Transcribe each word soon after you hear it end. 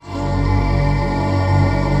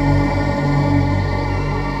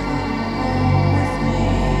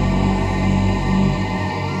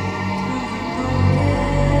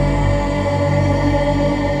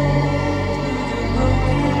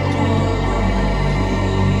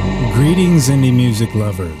Greetings, indie music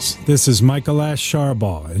lovers. This is Michael Ash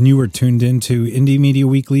Sharbaugh, and you are tuned into Indie Media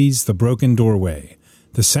Weekly's The Broken Doorway,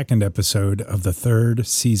 the second episode of the third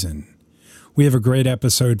season. We have a great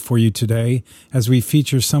episode for you today as we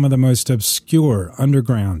feature some of the most obscure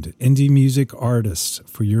underground indie music artists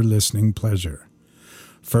for your listening pleasure.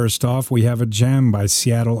 First off, we have a gem by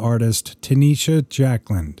Seattle artist Tanisha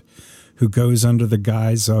Jacklin, who goes under the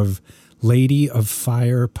guise of Lady of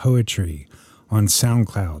Fire Poetry on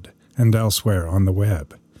SoundCloud and elsewhere on the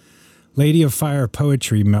web. Lady of Fire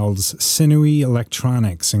Poetry melds sinewy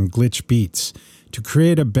electronics and glitch beats to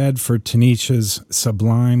create a bed for Tanisha's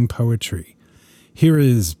sublime poetry. Here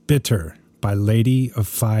is Bitter by Lady of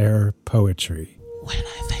Fire Poetry. When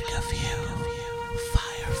I think of you,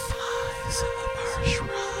 fireflies in the marsh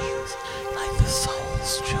rise, like the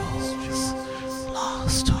soul's jewels,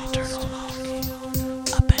 lost to eternal longing,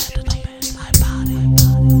 abandoning my body.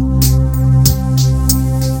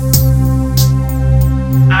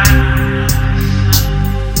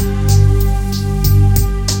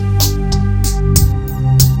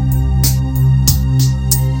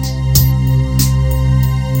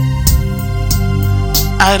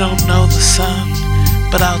 I don't know the sun,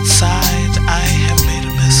 but outside I have made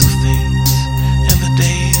a mess of things, and the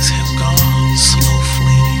days have gone slow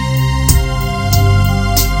fleeting.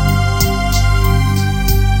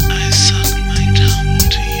 I suck my tongue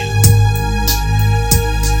to you.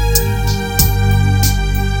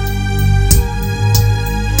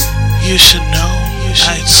 You should know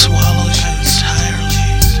I'd swallow you entirely.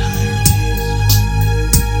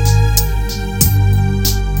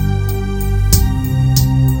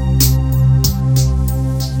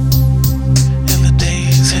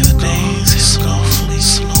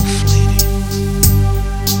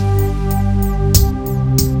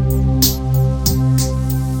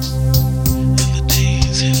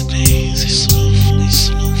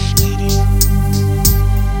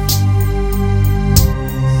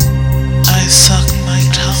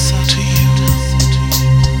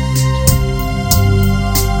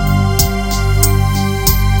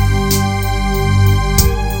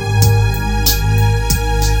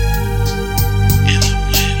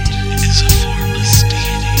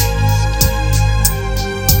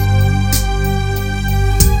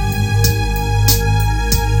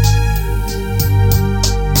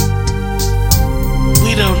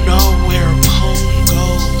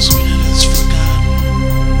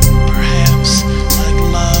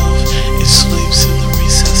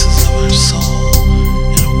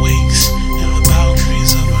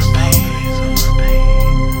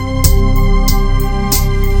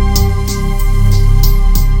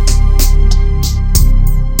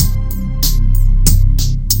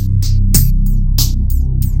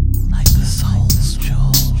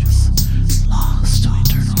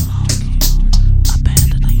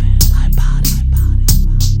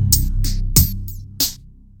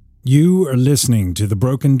 You are listening to The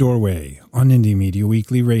Broken Doorway on Indie Media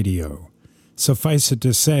Weekly Radio. Suffice it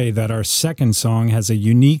to say that our second song has a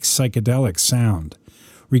unique psychedelic sound.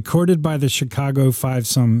 Recorded by the Chicago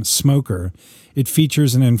fivesome Smoker, it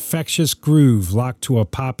features an infectious groove locked to a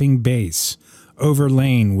popping bass,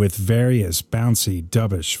 overlain with various bouncy,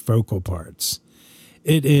 dubbish vocal parts.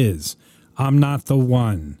 It is I'm Not the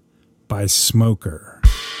One by Smoker.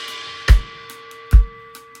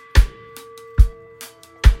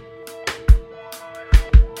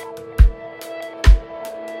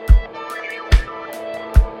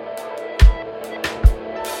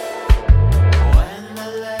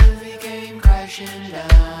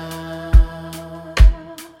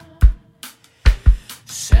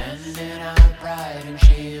 Sending our pride and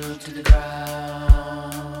shield to the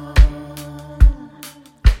ground.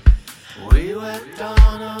 We wept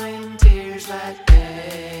on in tears that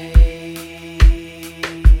day.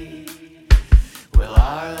 Will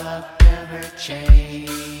our luck ever change?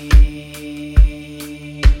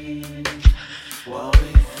 What we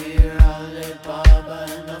fear Ali Baba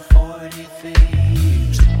and the 40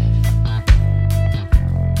 thieves.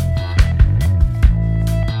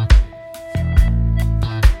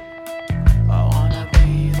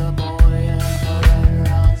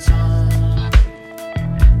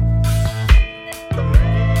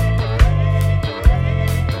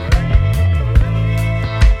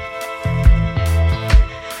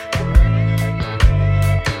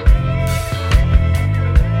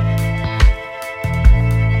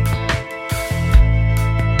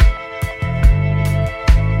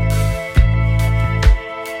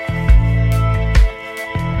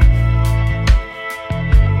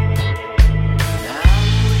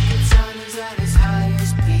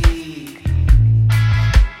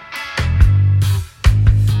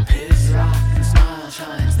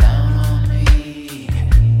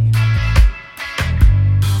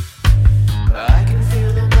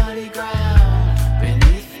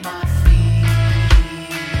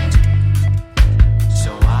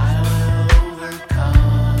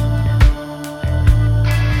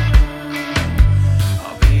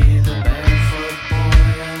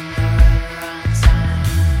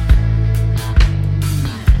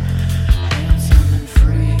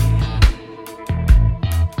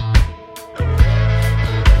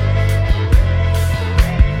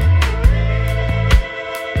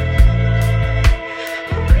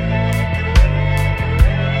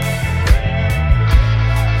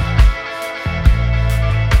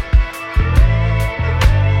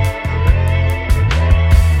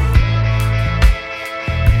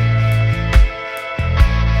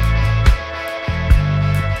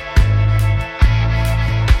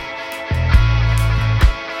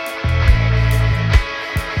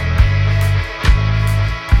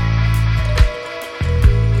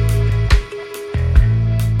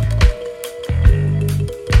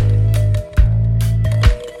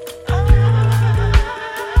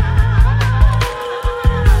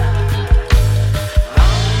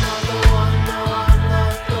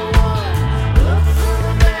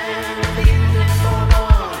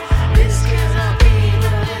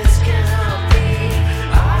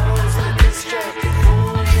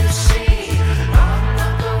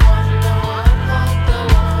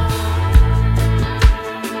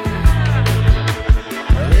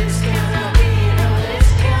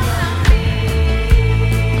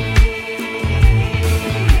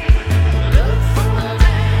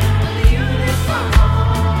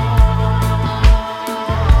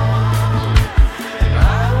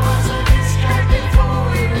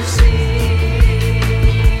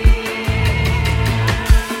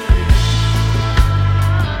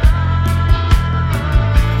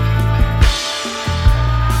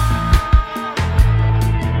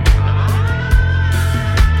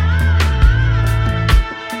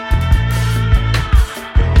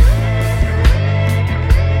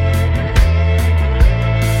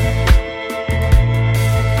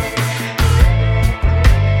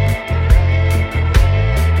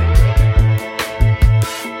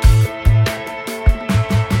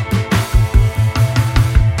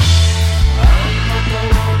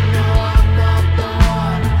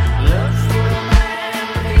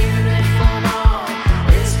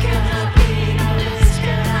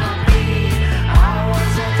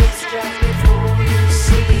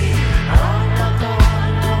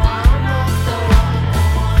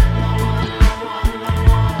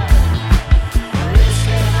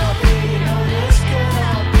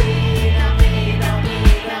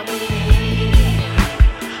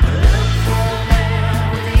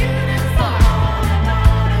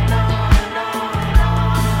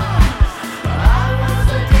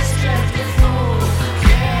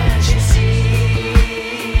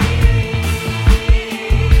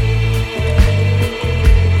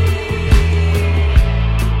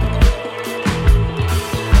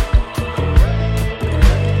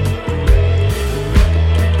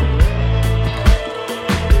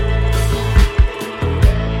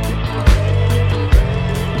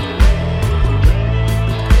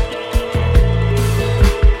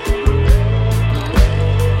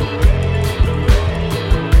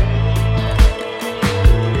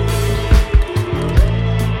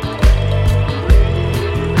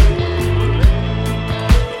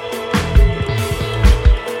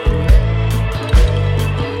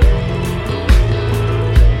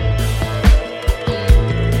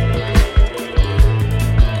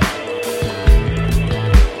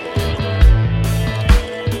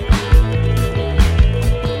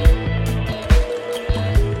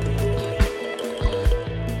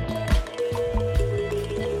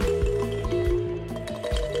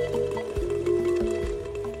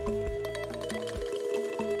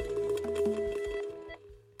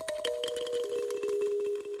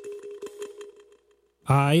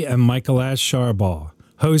 I am Michael Ash Sharbaugh,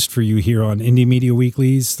 host for you here on Indie Media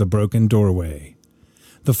Weekly's The Broken Doorway.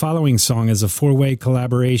 The following song is a four-way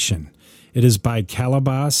collaboration. It is by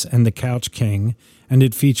Calabas and the Couch King, and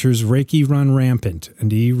it features Reiki Run Rampant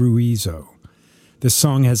and E. Ruizo. This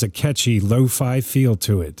song has a catchy, lo-fi feel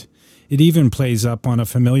to it. It even plays up on a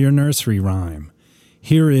familiar nursery rhyme.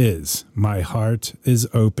 Here is My Heart is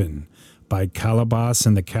Open by Calabas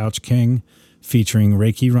and the Couch King, featuring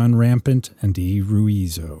Reiki Run Rampant and E.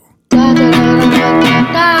 Ruizo.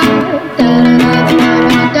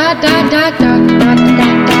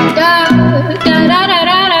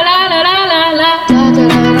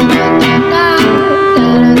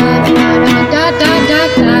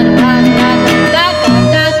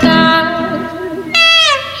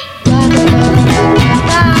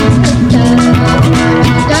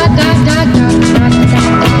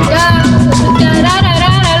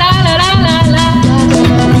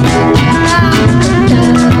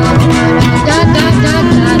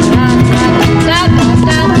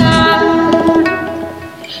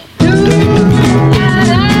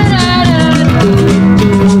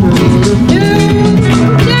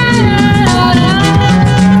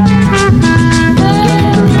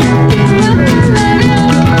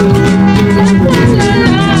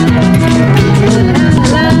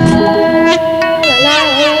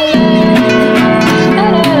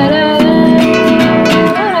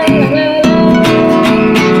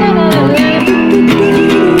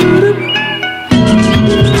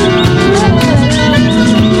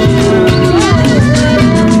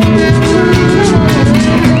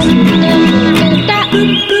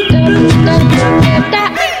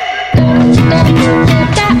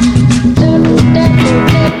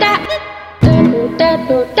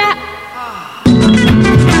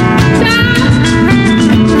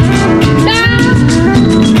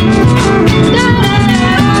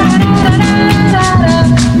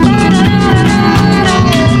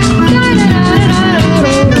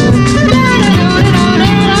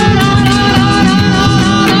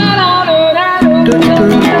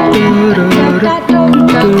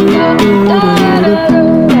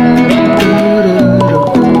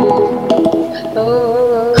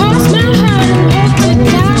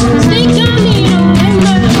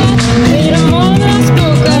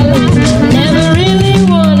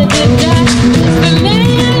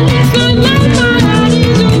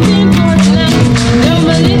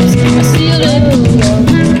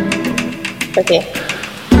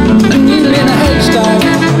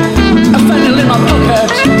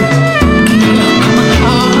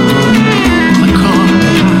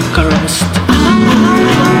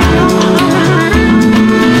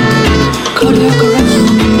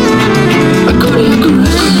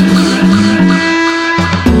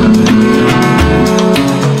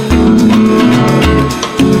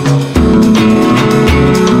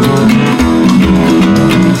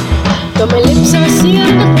 Though my lips are sealed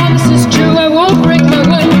and the promise is true, I won't break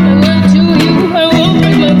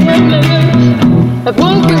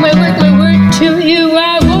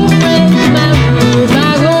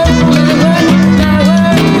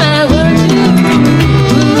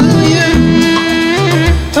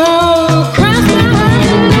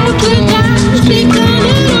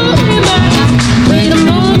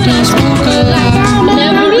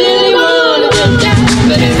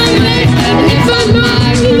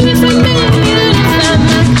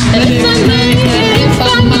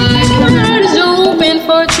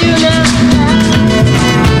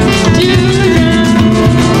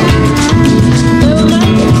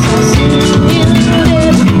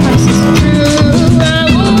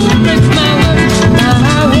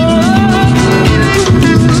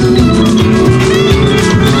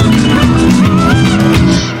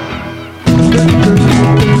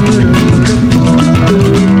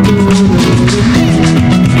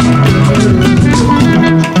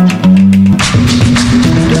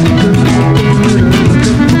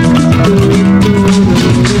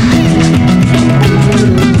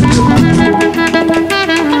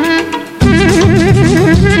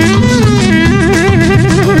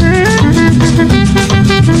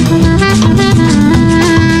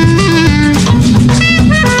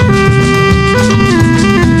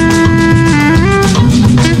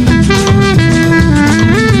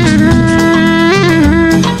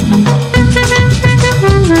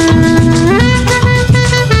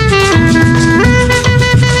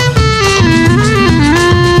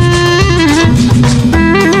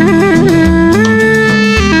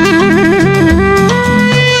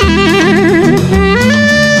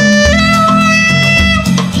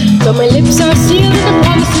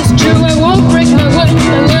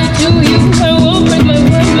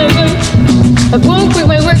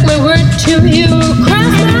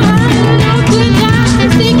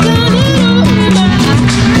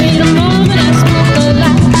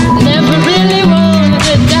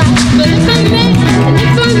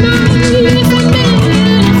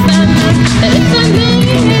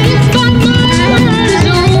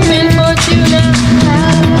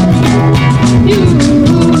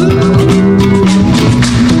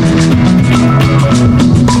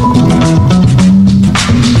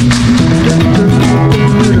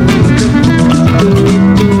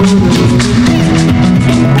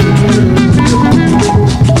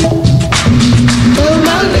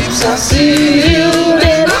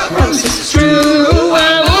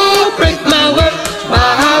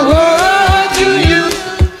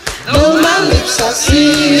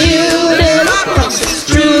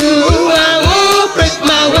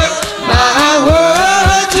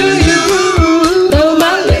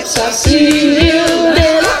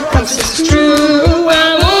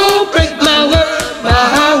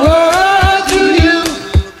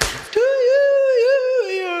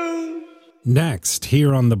Next,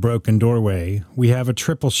 here on The Broken Doorway, we have a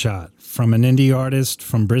triple shot from an indie artist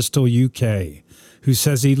from Bristol, UK, who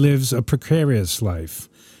says he lives a precarious life,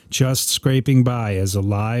 just scraping by as a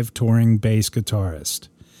live touring bass guitarist.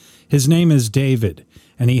 His name is David,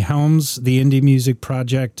 and he helms the indie music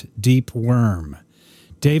project Deep Worm.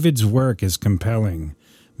 David's work is compelling.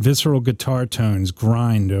 Visceral guitar tones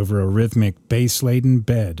grind over a rhythmic, bass-laden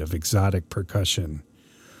bed of exotic percussion.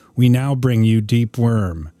 We now bring you Deep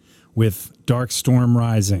Worm, with Dark Storm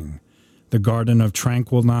Rising, The Garden of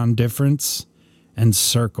Tranquil Non-Difference, and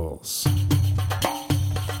Circles.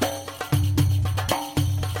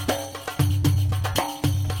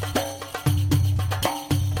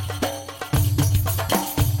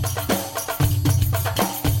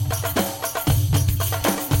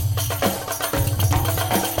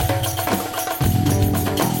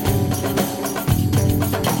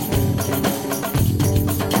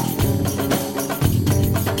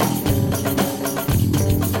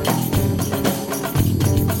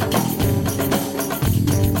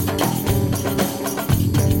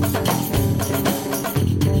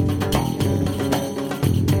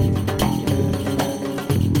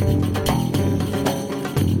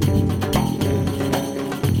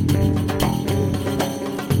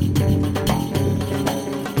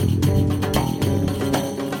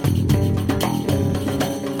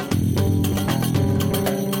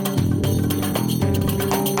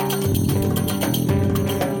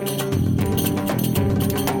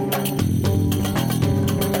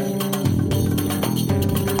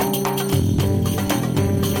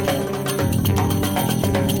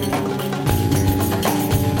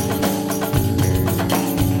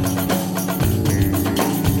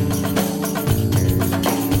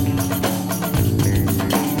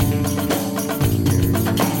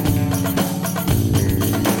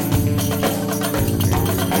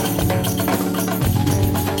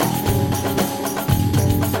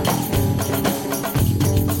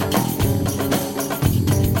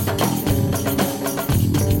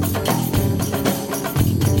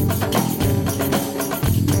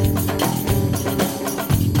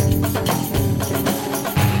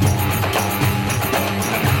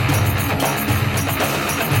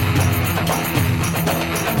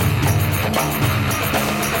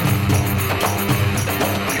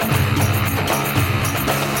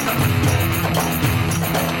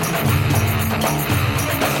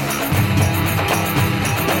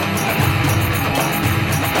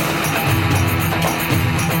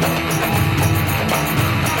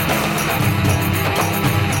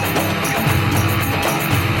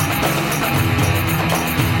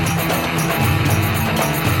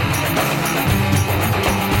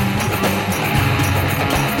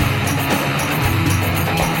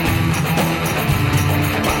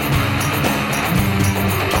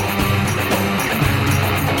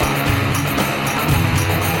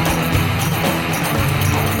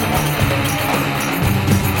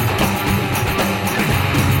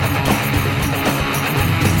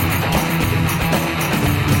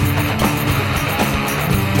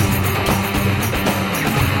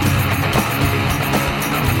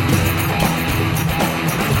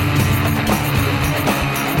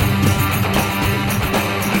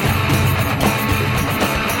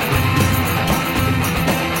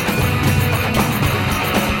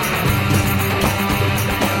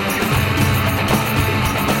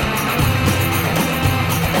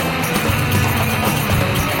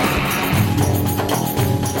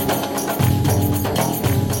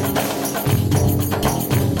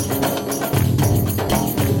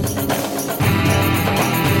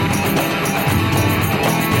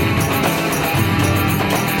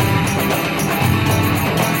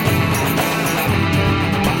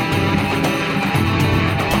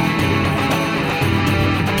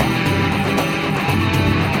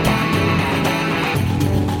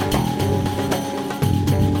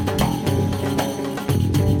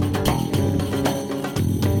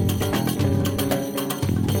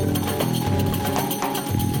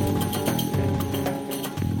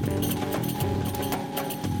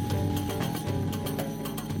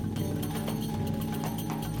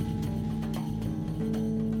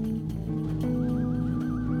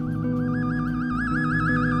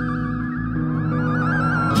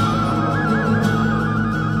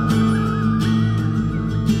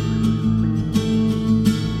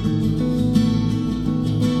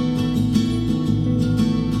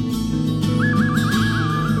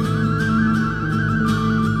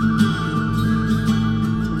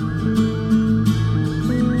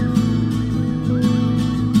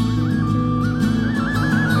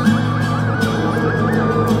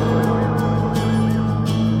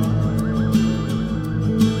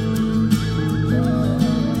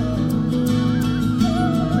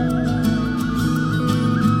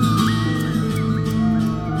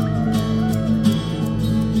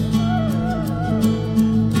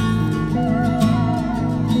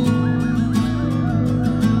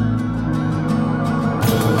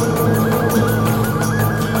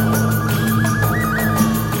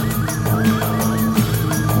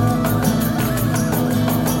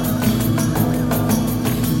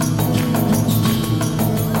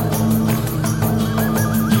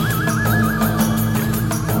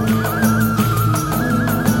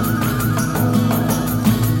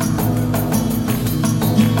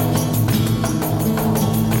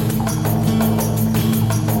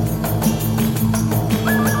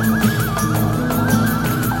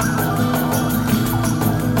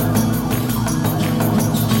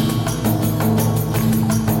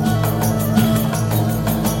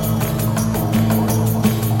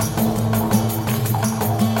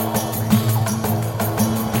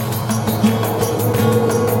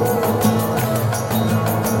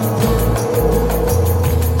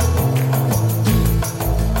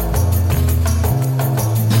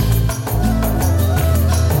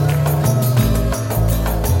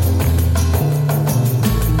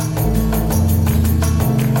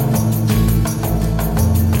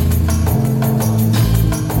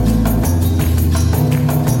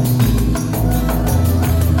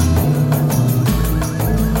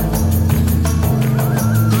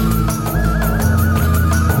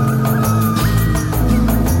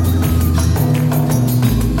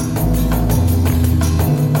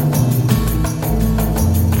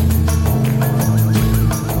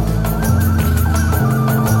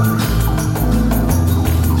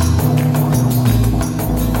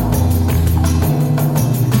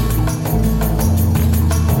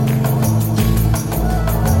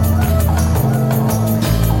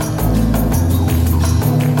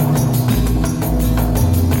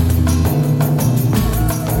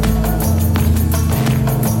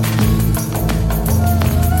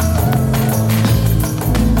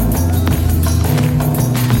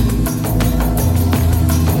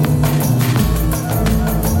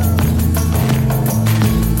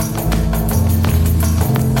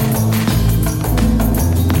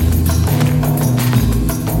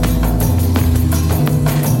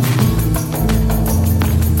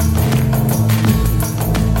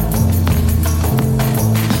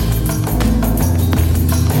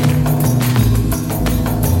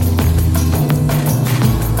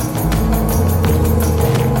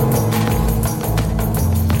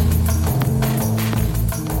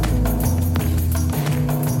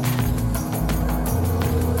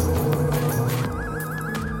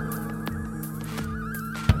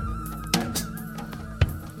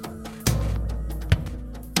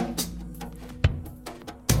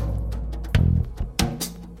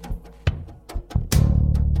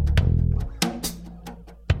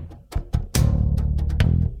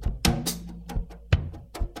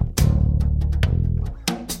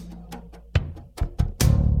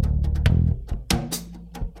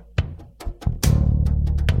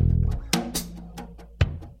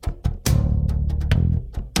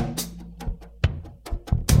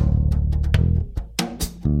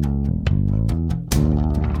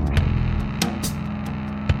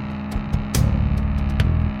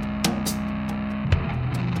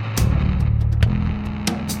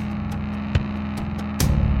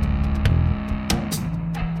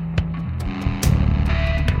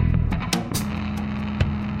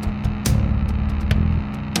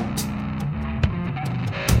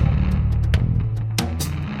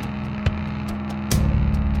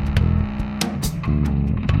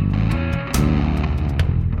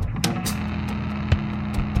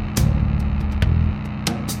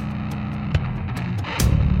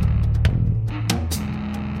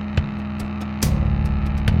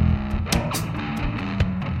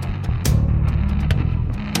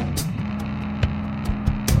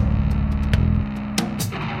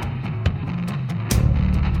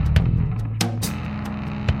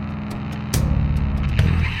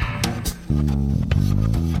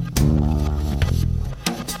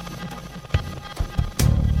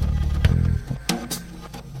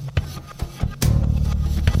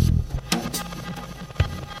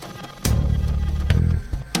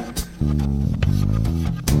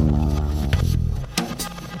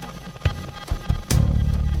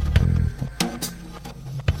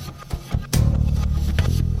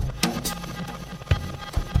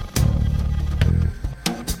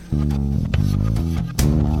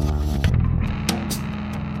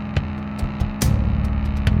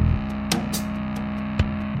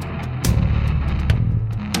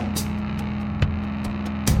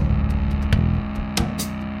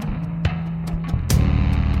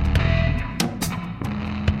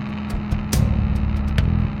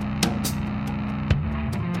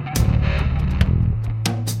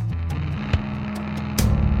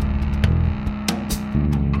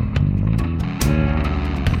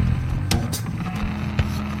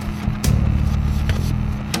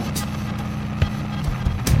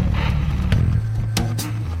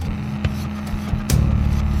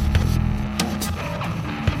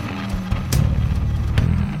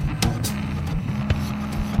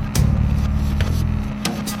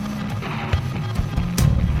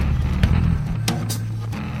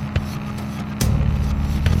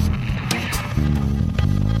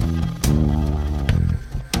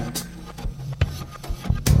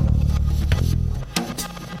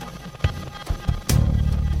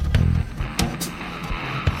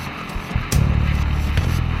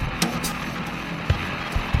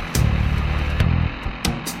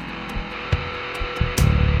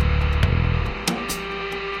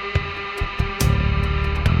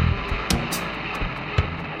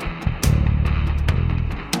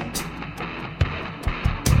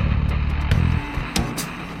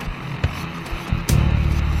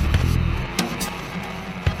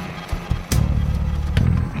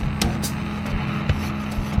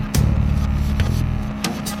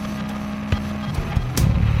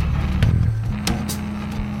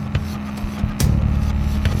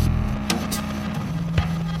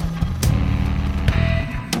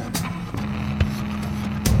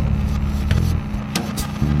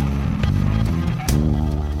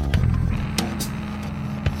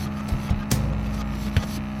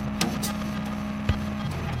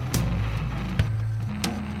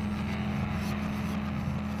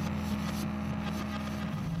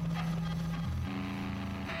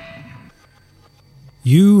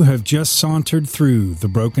 You have just sauntered through The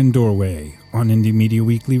Broken Doorway on Indie Media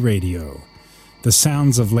Weekly Radio. The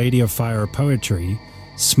sounds of Lady of Fire Poetry,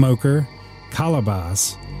 Smoker,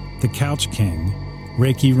 Calabas, The Couch King,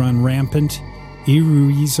 Reiki Run Rampant,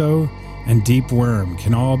 Iruizo, and Deep Worm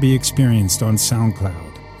can all be experienced on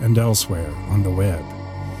SoundCloud and elsewhere on the web.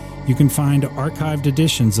 You can find archived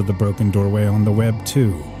editions of The Broken Doorway on the web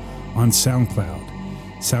too, on SoundCloud,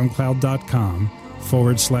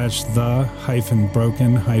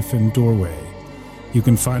 soundcloud.com/the-broken-doorway. You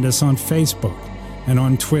can find us on Facebook and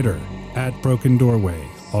on Twitter @Broken Doorway,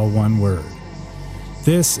 all one word.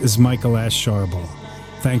 This is Michael Ash Sharbaugh.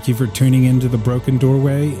 Thank you for tuning in to The Broken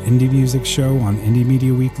Doorway Indie Music Show on Indie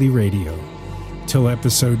Media Weekly Radio. Till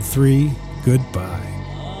episode 3, goodbye.